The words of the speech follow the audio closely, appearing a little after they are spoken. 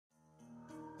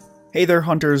Hey there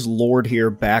hunters, Lord here,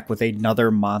 back with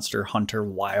another Monster Hunter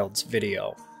Wilds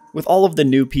video. With all of the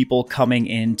new people coming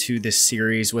into this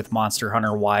series with Monster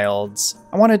Hunter Wilds,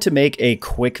 I wanted to make a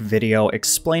quick video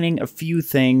explaining a few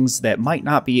things that might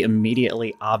not be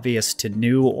immediately obvious to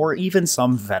new or even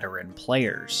some veteran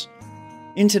players.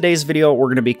 In today's video, we're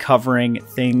going to be covering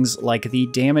things like the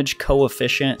damage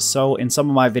coefficient. So in some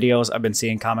of my videos, I've been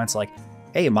seeing comments like,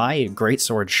 hey, my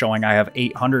greatsword showing I have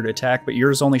 800 attack, but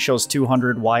yours only shows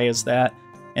 200, why is that?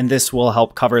 And this will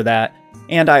help cover that.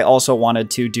 And I also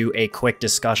wanted to do a quick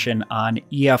discussion on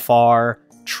EFR,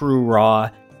 true raw,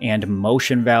 and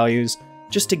motion values,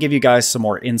 just to give you guys some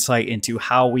more insight into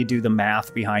how we do the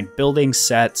math behind building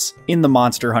sets in the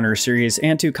Monster Hunter series,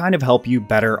 and to kind of help you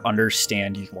better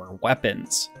understand your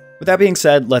weapons. With that being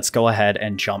said, let's go ahead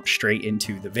and jump straight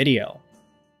into the video.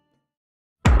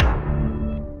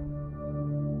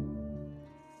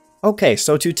 Okay,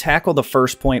 so to tackle the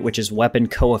first point, which is weapon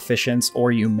coefficients,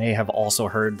 or you may have also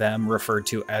heard them referred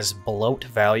to as bloat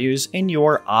values, in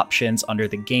your options under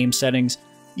the game settings,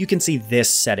 you can see this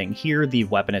setting here, the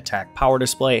weapon attack power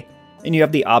display, and you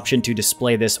have the option to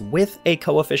display this with a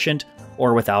coefficient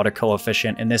or without a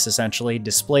coefficient, and this essentially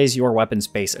displays your weapon's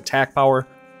base attack power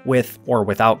with or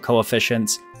without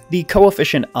coefficients. The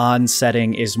coefficient on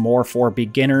setting is more for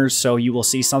beginners, so you will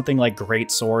see something like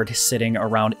Greatsword sitting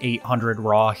around 800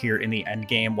 raw here in the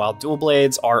endgame, while dual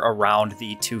blades are around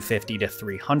the 250 to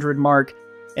 300 mark.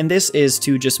 And this is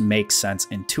to just make sense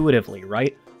intuitively,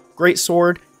 right?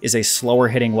 Greatsword is a slower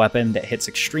hitting weapon that hits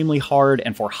extremely hard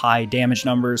and for high damage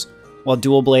numbers, while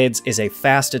dual blades is a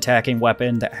fast attacking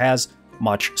weapon that has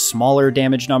much smaller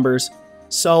damage numbers.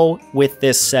 So with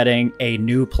this setting, a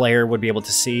new player would be able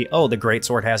to see, oh, the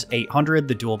Greatsword has 800,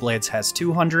 the Dual Blades has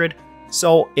 200,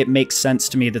 so it makes sense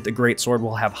to me that the Greatsword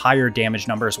will have higher damage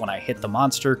numbers when I hit the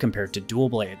monster compared to Dual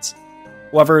Blades.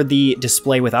 However, the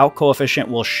display without coefficient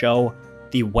will show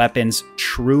the weapon's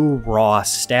true raw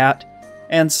stat,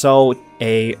 and so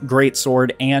a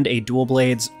Greatsword and a Dual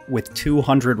Blades with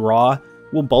 200 raw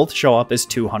will both show up as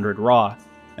 200 raw.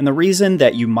 And the reason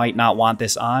that you might not want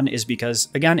this on is because,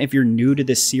 again, if you're new to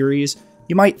this series,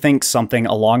 you might think something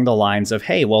along the lines of,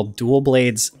 hey, well, Dual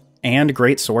Blades and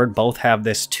Greatsword both have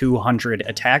this 200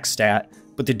 attack stat,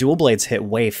 but the Dual Blades hit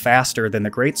way faster than the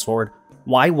Greatsword.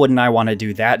 Why wouldn't I want to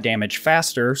do that damage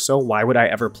faster? So why would I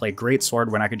ever play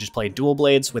Greatsword when I could just play Dual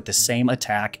Blades with the same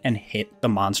attack and hit the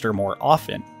monster more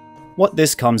often? What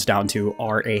this comes down to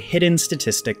are a hidden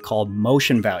statistic called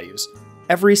motion values.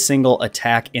 Every single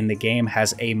attack in the game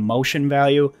has a motion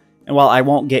value, and while I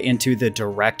won't get into the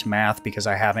direct math because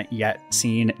I haven't yet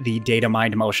seen the data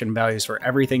mined motion values for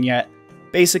everything yet,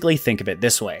 basically think of it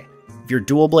this way. If your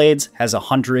Dual Blades has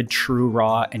 100 true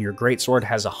raw and your Greatsword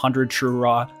has 100 true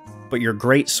raw, but your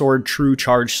Greatsword true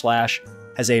charge slash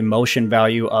has a motion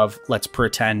value of, let's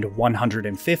pretend,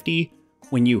 150,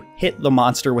 when you hit the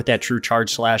monster with that true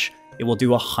charge slash, it will do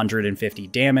 150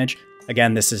 damage.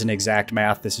 Again, this isn't exact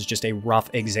math, this is just a rough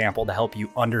example to help you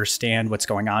understand what's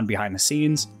going on behind the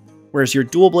scenes. Whereas your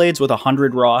Dual Blades with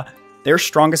 100 raw, their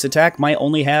strongest attack might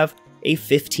only have a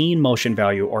 15 motion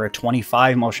value or a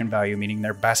 25 motion value, meaning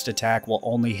their best attack will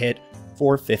only hit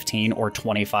for 15 or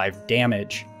 25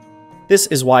 damage. This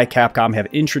is why Capcom have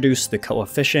introduced the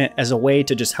coefficient as a way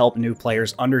to just help new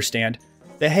players understand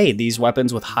that, hey, these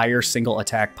weapons with higher single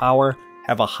attack power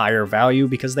have a higher value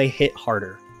because they hit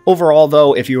harder. Overall,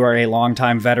 though, if you are a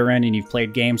longtime veteran and you've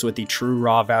played games with the true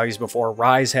raw values before,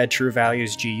 Rise had true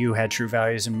values, GU had true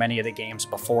values, and many of the games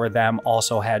before them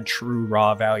also had true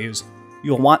raw values,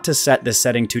 you'll want to set this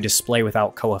setting to display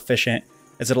without coefficient,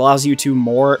 as it allows you to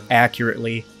more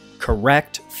accurately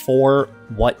correct for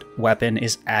what weapon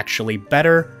is actually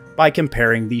better by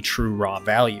comparing the true raw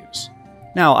values.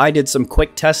 Now, I did some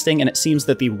quick testing, and it seems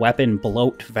that the weapon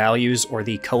bloat values or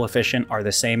the coefficient are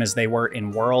the same as they were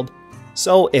in World.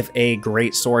 So if a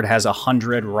Greatsword has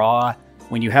 100 raw,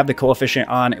 when you have the coefficient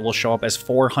on, it will show up as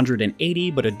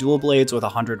 480, but a Dual Blades with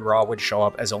 100 raw would show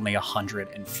up as only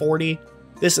 140.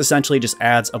 This essentially just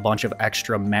adds a bunch of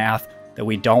extra math that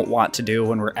we don't want to do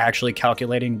when we're actually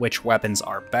calculating which weapons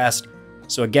are best.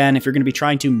 So again, if you're going to be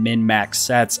trying to min-max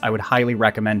sets, I would highly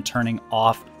recommend turning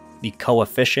off the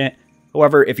coefficient.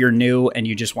 However, if you're new and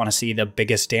you just want to see the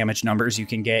biggest damage numbers you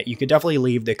can get, you could definitely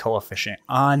leave the coefficient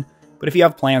on. But if you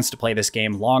have plans to play this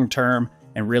game long term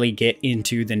and really get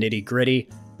into the nitty gritty,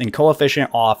 then coefficient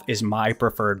off is my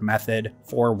preferred method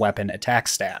for weapon attack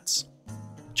stats.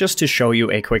 Just to show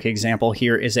you a quick example,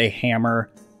 here is a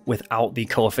hammer without the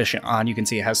coefficient on. You can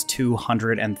see it has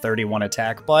 231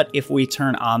 attack, but if we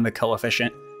turn on the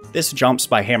coefficient, this jumps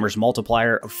by hammer's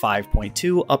multiplier of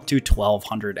 5.2 up to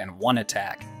 1201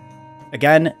 attack.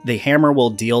 Again, the hammer will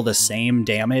deal the same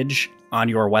damage on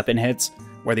your weapon hits,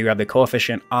 whether you have the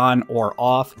coefficient on or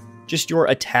off. Just your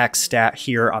attack stat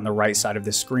here on the right side of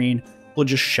the screen will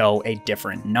just show a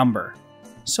different number.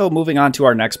 So moving on to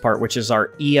our next part, which is our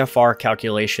EFR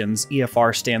calculations.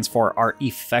 EFR stands for our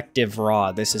effective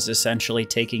raw. This is essentially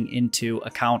taking into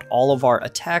account all of our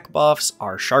attack buffs,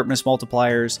 our sharpness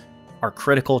multipliers, our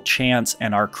critical chance,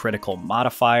 and our critical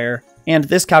modifier. And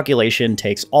this calculation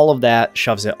takes all of that,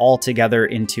 shoves it all together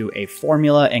into a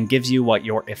formula, and gives you what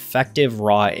your effective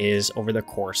raw is over the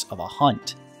course of a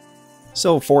hunt.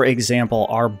 So for example,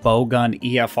 our bowgun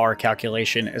EFR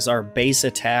calculation is our base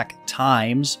attack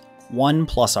times 1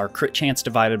 plus our crit chance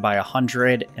divided by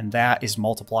 100, and that is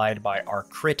multiplied by our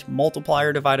crit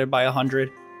multiplier divided by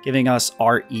 100, giving us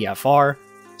our EFR.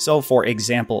 So for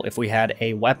example, if we had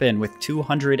a weapon with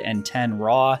 210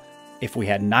 raw, if we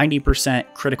had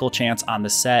 90% critical chance on the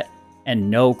set and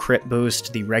no crit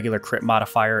boost, the regular crit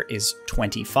modifier is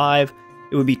 25,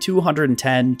 it would be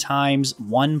 210 times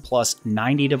 1 plus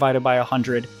 90 divided by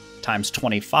 100 times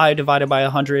 25 divided by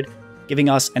 100, giving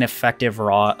us an effective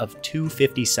raw of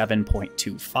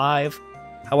 257.25.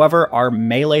 However, our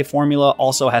melee formula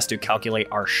also has to calculate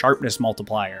our sharpness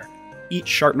multiplier. Each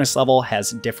sharpness level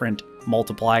has different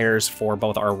multipliers for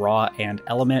both our raw and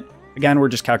element. Again, we're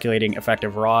just calculating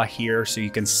effective raw here, so you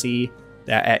can see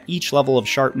that at each level of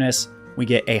sharpness, we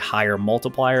get a higher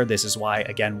multiplier. This is why,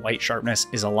 again, white sharpness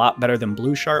is a lot better than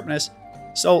blue sharpness.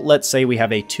 So let's say we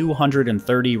have a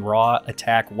 230 raw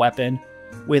attack weapon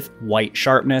with white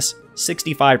sharpness,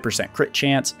 65% crit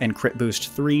chance, and crit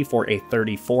boost 3 for a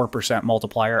 34%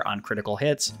 multiplier on critical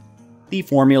hits. The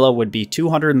formula would be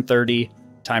 230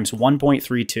 times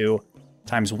 1.32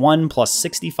 times 1 plus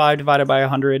 65 divided by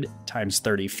 100 times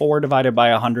 34 divided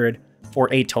by 100 for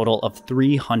a total of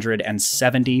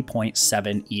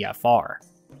 370.7 EFR.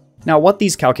 Now, what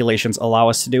these calculations allow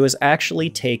us to do is actually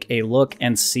take a look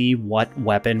and see what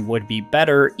weapon would be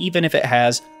better, even if it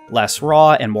has less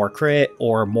raw and more crit,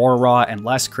 or more raw and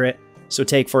less crit. So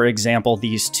take, for example,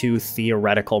 these two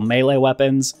theoretical melee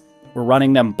weapons. We're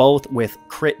running them both with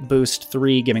crit boost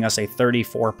 3, giving us a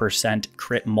 34%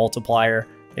 crit multiplier.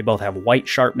 They both have white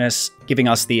sharpness, giving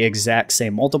us the exact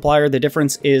same multiplier. The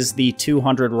difference is the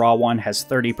 200 raw one has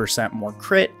 30% more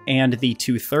crit, and the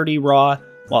 230 raw,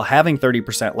 while having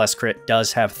 30% less crit,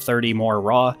 does have 30 more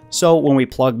raw. So when we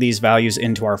plug these values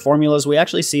into our formulas, we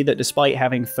actually see that despite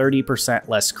having 30%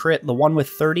 less crit, the one with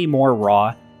 30 more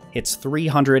raw hits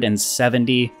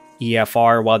 370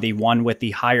 EFR, while the one with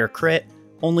the higher crit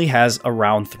only has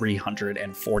around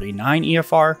 349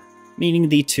 EFR, meaning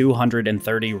the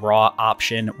 230 raw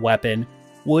option weapon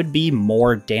would be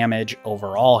more damage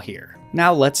overall here.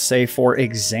 Now let's say, for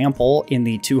example, in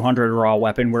the 200 raw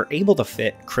weapon, we're able to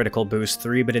fit critical boost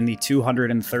 3, but in the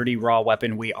 230 raw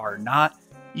weapon, we are not.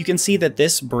 You can see that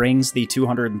this brings the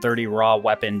 230 raw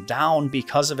weapon down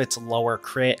because of its lower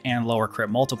crit and lower crit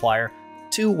multiplier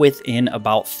to within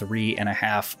about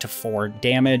 3.5 to 4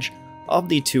 damage of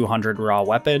the 200 raw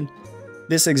weapon.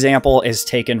 This example is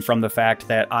taken from the fact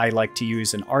that I like to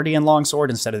use an Ardian longsword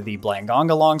instead of the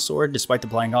Blanganga longsword. Despite the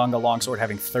Blanganga longsword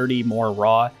having 30 more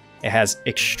raw, it has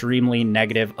extremely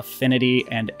negative affinity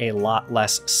and a lot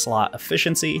less slot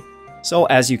efficiency. So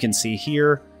as you can see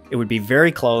here, it would be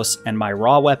very close, and my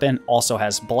raw weapon also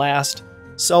has blast.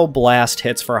 So blast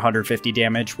hits for 150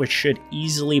 damage, which should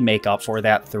easily make up for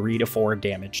that 3 to 4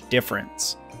 damage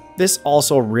difference. This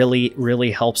also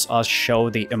really helps us show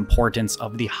the importance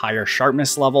of the higher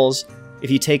sharpness levels.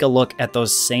 If you take a look at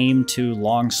those same two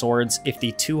longswords, if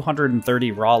the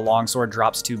 230 raw longsword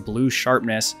drops to blue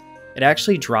sharpness, it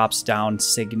actually drops down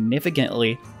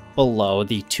significantly below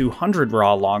the 200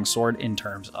 raw longsword in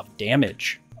terms of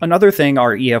damage. Another thing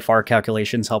our EFR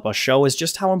calculations help us show is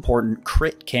just how important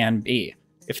crit can be.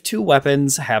 If two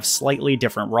weapons have slightly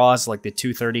different raws, like the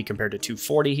 230 compared to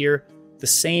 240 here, the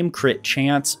same crit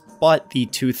chance, but the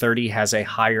 230 has a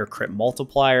higher crit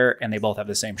multiplier and they both have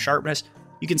the same sharpness,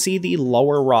 you can see the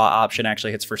lower raw option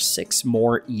actually hits for 6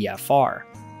 more EFR.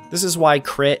 This is why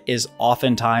crit is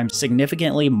oftentimes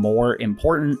significantly more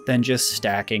important than just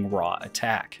stacking raw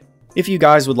attack. If you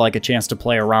guys would like a chance to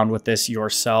play around with this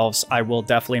yourselves, I will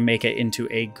definitely make it into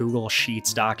a Google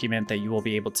Sheets document that you will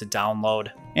be able to download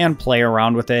and play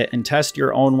around with it and test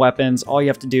your own weapons. All you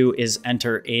have to do is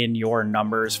enter in your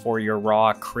numbers for your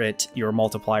raw, crit, your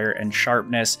multiplier, and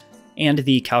sharpness, and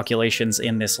the calculations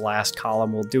in this last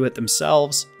column will do it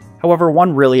themselves. However,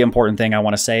 one really important thing I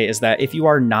want to say is that if you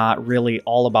are not really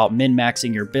all about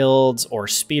min-maxing your builds or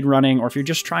speedrunning, or if you're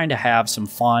just trying to have some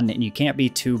fun and you can't be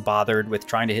too bothered with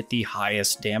trying to hit the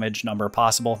highest damage number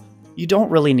possible, you don't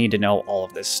really need to know all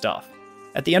of this stuff.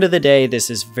 At the end of the day, this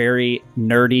is very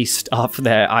nerdy stuff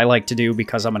that I like to do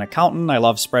because I'm an accountant. I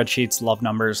love spreadsheets, love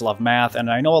numbers, love math, and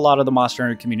I know a lot of the Monster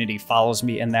Hunter community follows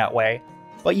me in that way.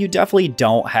 But you definitely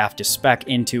don't have to spec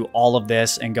into all of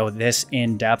this and go this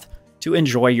in depth to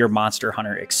enjoy your Monster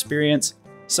Hunter experience.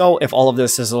 So if all of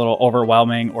this is a little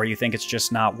overwhelming or you think it's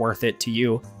just not worth it to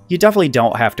you, you definitely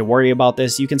don't have to worry about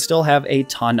this. You can still have a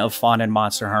ton of fun in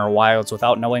Monster Hunter Wilds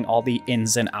without knowing all the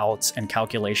ins and outs and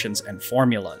calculations and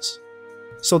formulas.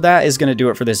 So that is going to do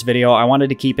it for this video. I wanted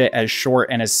to keep it as short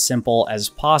and as simple as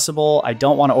possible. I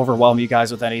don't want to overwhelm you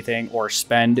guys with anything or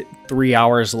spend 3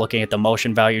 hours looking at the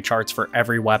motion value charts for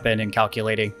every weapon and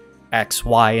calculating X,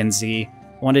 Y, and Z.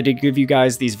 I wanted to give you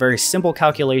guys these very simple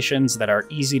calculations that are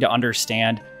easy to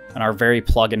understand and are very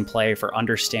plug and play for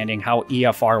understanding how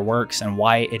EFR works and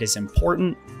why it is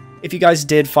important. If you guys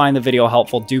did find the video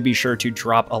helpful, do be sure to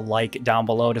drop a like down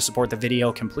below to support the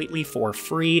video completely for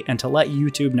free and to let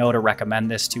YouTube know to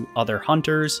recommend this to other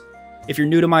hunters. If you're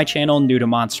new to my channel, new to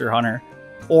Monster Hunter,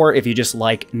 or if you just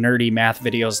like nerdy math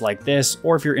videos like this,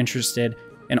 or if you're interested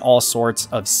in all sorts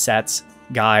of sets,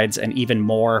 guides, and even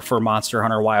more for Monster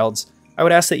Hunter Wilds, I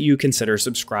would ask that you consider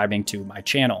subscribing to my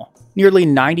channel. Nearly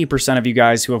 90% of you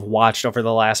guys who have watched over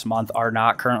the last month are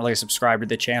not currently subscribed to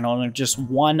the channel, and if just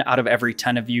 1 out of every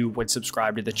 10 of you would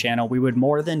subscribe to the channel, we would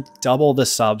more than double the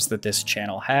subs that this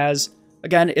channel has.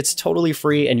 Again, it's totally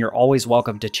free, and you're always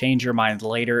welcome to change your mind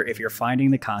later if you're finding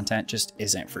the content just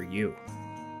isn't for you.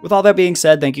 With all that being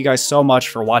said, thank you guys so much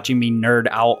for watching me nerd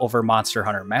out over Monster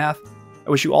Hunter math. I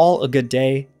wish you all a good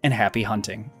day and happy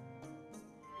hunting.